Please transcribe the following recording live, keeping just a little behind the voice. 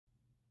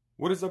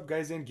What is up,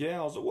 guys and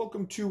gals?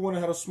 Welcome to One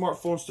Ahead of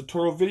Smartphones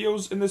tutorial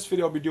videos. In this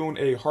video, I'll be doing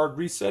a hard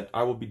reset.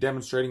 I will be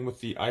demonstrating with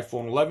the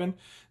iPhone 11.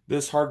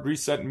 This hard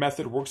reset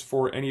method works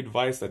for any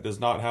device that does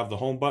not have the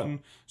home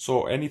button.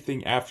 So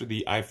anything after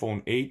the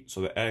iPhone 8,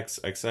 so the X,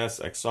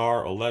 XS,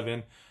 XR,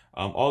 11,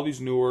 all these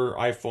newer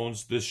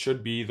iPhones, this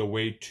should be the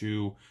way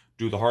to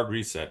do the hard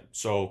reset.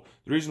 So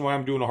the reason why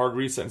I'm doing a hard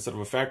reset instead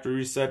of a factory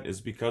reset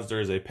is because there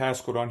is a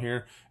passcode on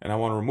here and I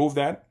want to remove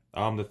that.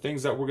 The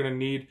things that we're going to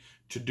need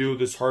to do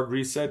this hard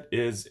reset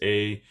is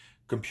a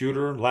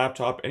computer,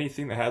 laptop,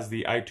 anything that has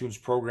the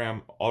iTunes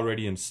program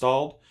already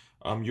installed.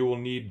 You will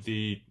need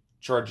the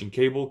charging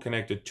cable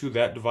connected to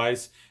that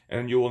device,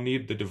 and you will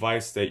need the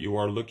device that you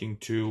are looking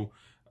to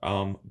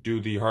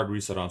do the hard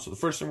reset on. So the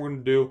first thing we're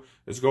going to do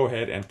is go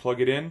ahead and plug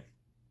it in.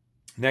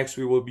 Next,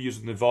 we will be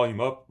using the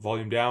volume up,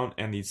 volume down,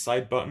 and the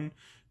side button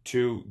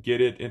to get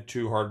it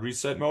into hard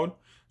reset mode.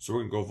 So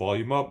we're going to go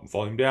volume up,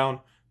 volume down,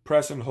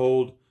 press and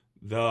hold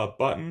the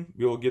button.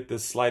 We will get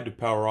this slide to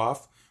power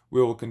off.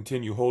 We will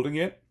continue holding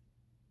it.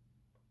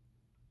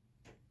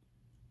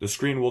 The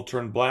screen will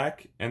turn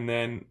black and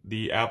then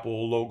the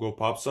Apple logo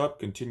pops up.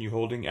 Continue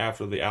holding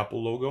after the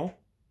Apple logo.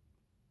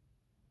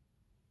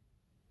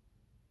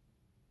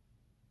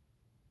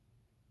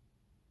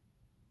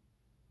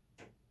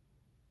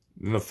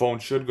 Then the phone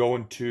should go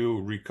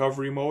into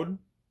recovery mode.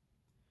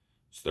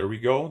 So there we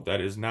go. That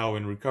is now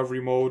in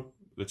recovery mode.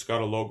 It's got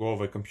a logo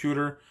of a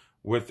computer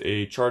with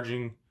a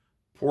charging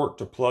port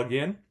to plug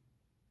in.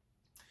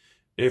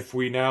 If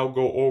we now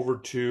go over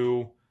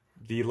to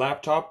the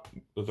laptop,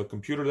 the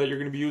computer that you're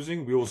going to be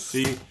using, we will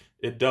see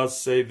it does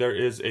say there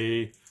is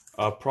a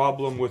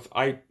problem with the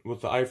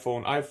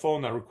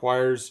iPhone that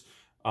requires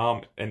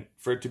and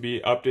for it to be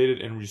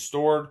updated and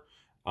restored.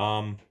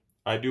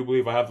 I do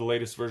believe I have the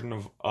latest version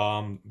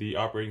of the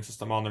operating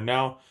system on there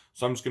now,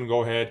 so I'm just going to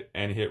go ahead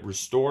and hit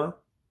restore.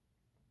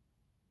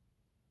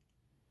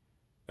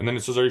 And then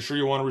it says, are you sure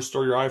you want to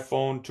restore your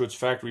iPhone to its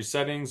factory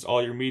settings?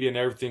 All your media and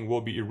everything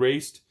will be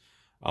erased.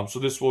 So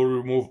this will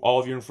remove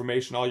all of your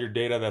information, all your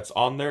data that's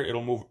on there.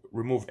 It'll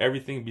remove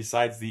everything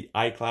besides the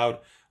iCloud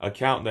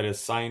account that is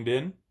signed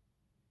in.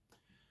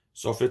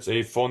 So if it's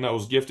a phone that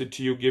was gifted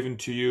to you, given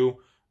to you,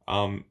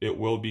 it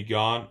will be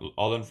gone.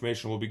 All the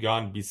information will be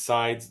gone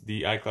besides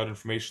the iCloud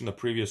information. The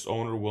previous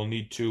owner will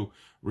need to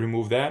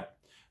remove that.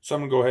 So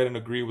I'm going to go ahead and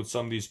agree with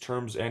some of these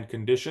terms and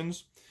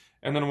conditions.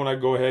 And then when I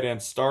go ahead and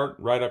start,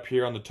 right up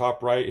here on the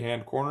top right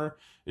hand corner,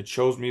 it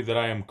shows me that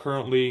I am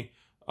currently,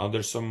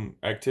 there's some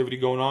activity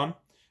going on.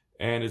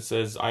 And it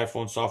says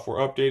iPhone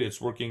software update.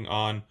 It's working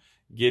on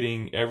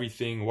getting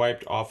everything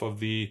wiped off of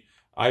the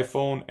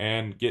iPhone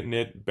and getting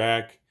it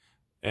back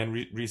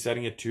and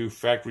resetting it to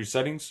factory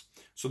settings.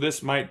 So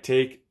this might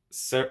take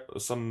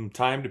some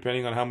time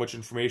depending on how much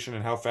information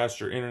and how fast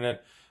your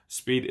internet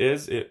speed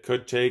is. It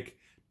could take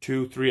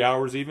 2-3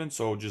 hours even.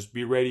 So just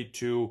be ready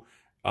to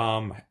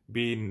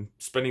be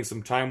spending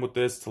some time with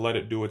this to let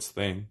it do its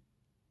thing.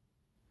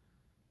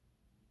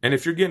 And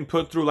if you're getting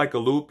put through like a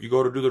loop, you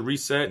go to do the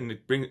reset and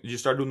you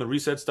start doing the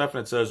reset stuff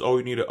and it says, oh,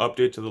 you need to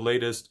update to the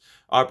latest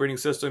operating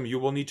system. You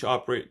will need to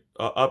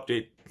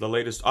update the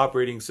latest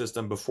operating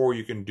system before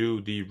you can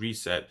do the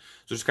reset.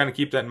 So just kind of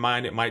keep that in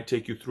mind. It might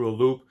take you through a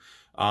loop,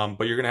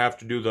 but you're going to have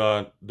to do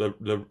the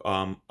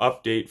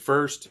update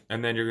first,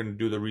 and then you're going to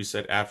do the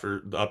reset after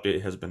the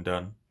update has been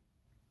done.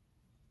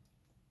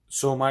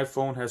 So my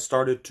phone has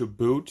started to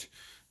boot.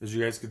 As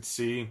you guys can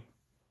see,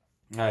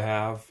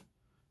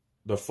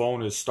 the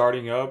phone is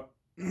starting up.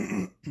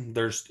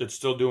 It's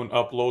still doing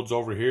uploads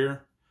over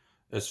here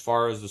as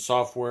far as the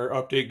software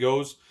update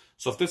goes.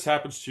 So if this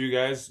happens to you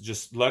guys,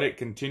 just let it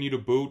continue to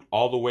boot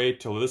all the way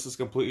till this is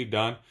completely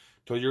done,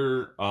 till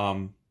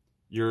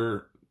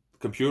your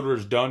computer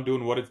is done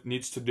doing what it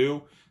needs to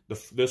do.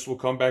 This will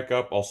come back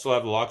up. I'll still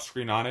have the lock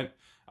screen on it.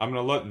 I'm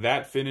going to let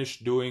that finish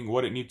doing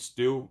what it needs to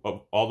do,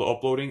 all the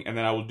uploading, and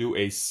then I will do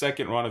a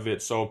second run of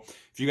it. So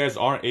if you guys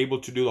aren't able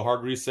to do the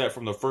hard reset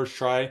from the first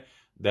try,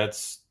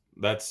 that's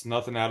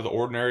nothing out of the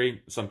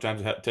ordinary.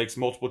 Sometimes it takes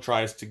multiple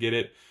tries to get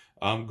it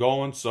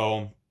going,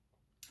 so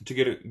to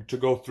get it to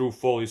go through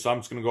fully. So I'm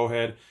just going to go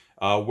ahead,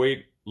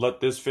 wait, let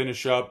this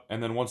finish up,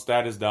 and then once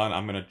that is done,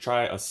 I'm going to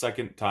try a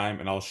second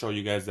time, and I'll show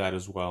you guys that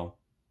as well.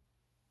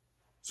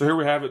 So here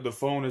we have it. The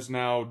phone is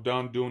now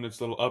done doing its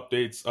little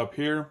updates up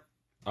here.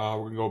 We're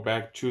going to go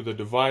back to the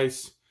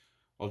device.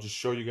 I'll just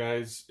show you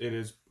guys. It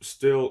is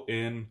still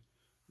in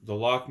the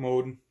lock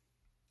mode.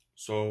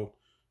 So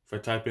if I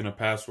type in a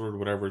password,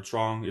 whatever, it's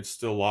wrong, it's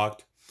still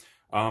locked.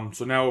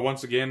 So now,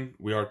 once again,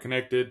 we are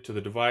connected to the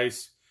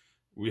device.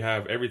 We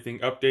have everything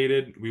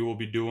updated. We will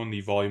be doing the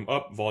volume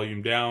up,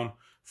 volume down,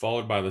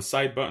 followed by the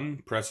side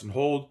button, press and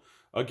hold.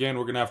 Again,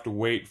 we're going to have to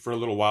wait for a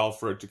little while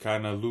for it to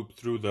kind of loop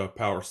through the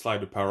power slide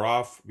to power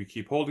off. We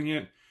keep holding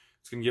it.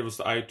 It's going to give us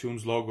the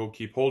iTunes logo.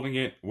 Keep holding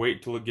it.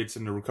 Wait till it gets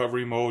into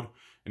recovery mode,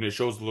 and it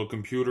shows the little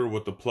computer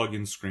with the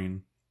plug-in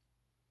screen.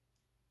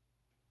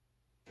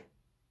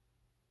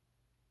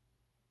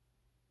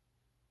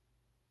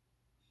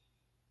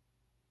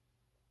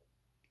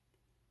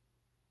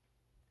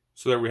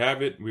 So there we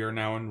have it. We are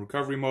now in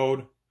recovery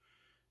mode.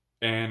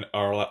 and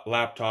our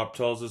laptop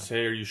tells us,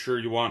 hey, are you sure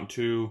you want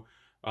to,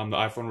 the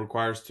iPhone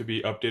requires to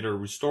be updated or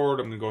restored.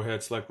 I'm going to go ahead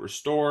and select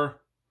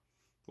restore.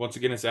 Once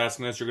again, it's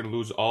asking us, you're going to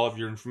lose all of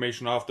your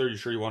information off there. You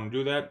sure you want to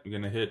do that? You're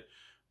going to hit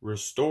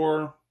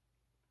restore.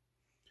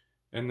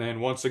 And then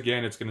once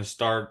again, it's going to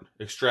start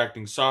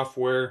extracting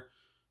software.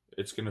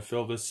 It's going to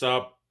fill this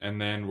up, and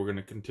then we're going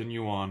to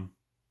continue on.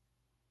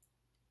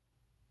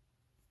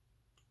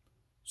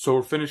 So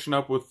we're finishing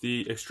up with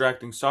the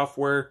extracting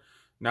software.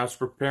 Now it's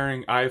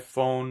preparing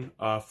iPhone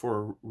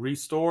for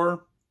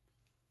restore.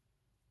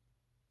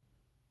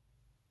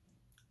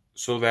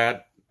 So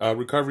that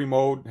recovery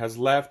mode has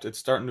left. It's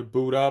starting to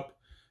boot up.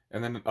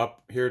 And then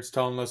up here it's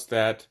telling us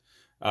that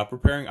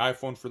preparing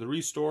iPhone for the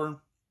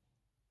restore.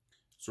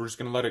 So we're just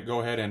going to let it go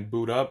ahead and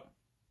boot up.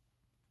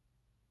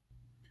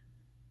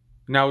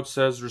 Now it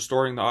says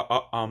restoring the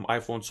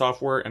iPhone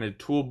software, and a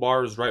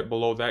toolbar is right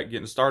below that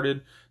getting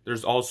started.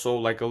 There's also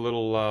like a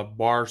little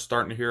bar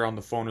starting here on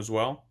the phone as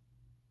well.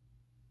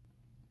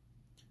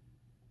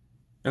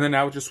 And then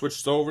now it just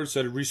switches over. It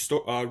said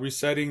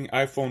resetting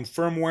iPhone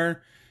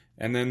firmware,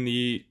 and then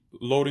the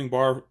loading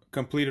bar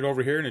completed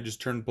over here, and it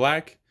just turned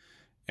black.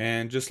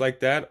 And just like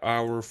that,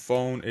 our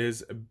phone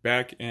is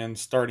back and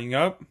starting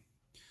up.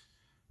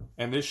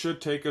 And this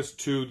should take us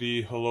to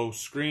the hello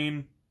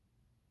screen.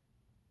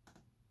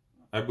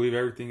 I believe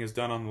everything is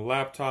done on the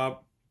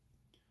laptop.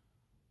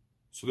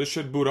 So this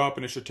should boot up,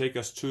 and it should take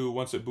us to,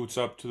 once it boots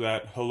up, to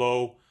that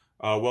hello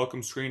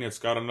welcome screen. It's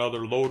got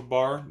another load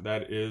bar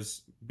that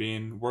is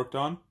being worked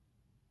on.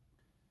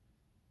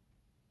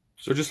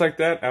 So just like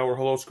that, our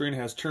hello screen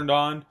has turned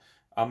on.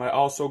 I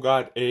also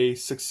got a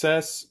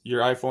success,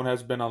 your iPhone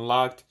has been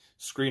unlocked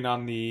screen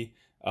on the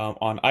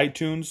on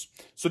iTunes.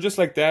 So just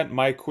like that,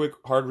 my quick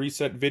hard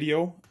reset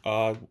video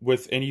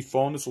with any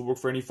phone. This will work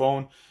for any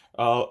phone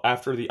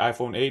after the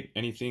iPhone 8.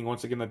 Anything,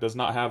 once again, that does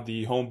not have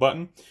the home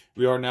button.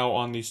 We are now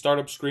on the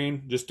startup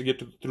screen. Just to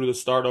get through the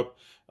startup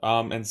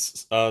and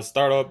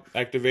startup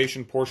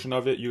activation portion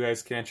of it, you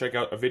guys can check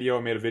out a video.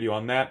 I made a video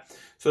on that.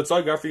 So that's all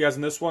I got for you guys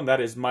in this one.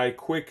 That is my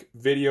quick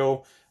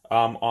video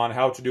on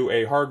how to do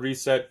a hard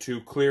reset to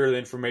clear the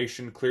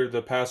information, clear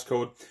the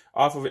passcode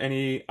off of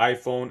any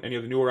iPhone, any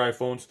of the newer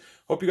iPhones.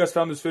 Hope you guys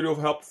found this video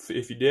helpful.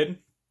 If you did,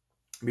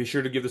 be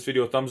sure to give this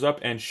video a thumbs up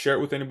and share it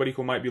with anybody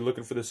who might be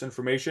looking for this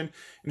information.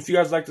 And if you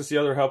guys like to see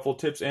other helpful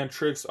tips and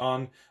tricks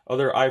on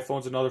other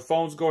iPhones and other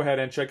phones, go ahead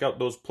and check out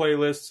those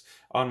playlists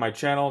on my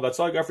channel. That's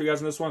all I got for you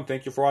guys in this one.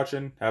 Thank you for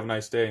watching. Have a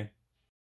nice day.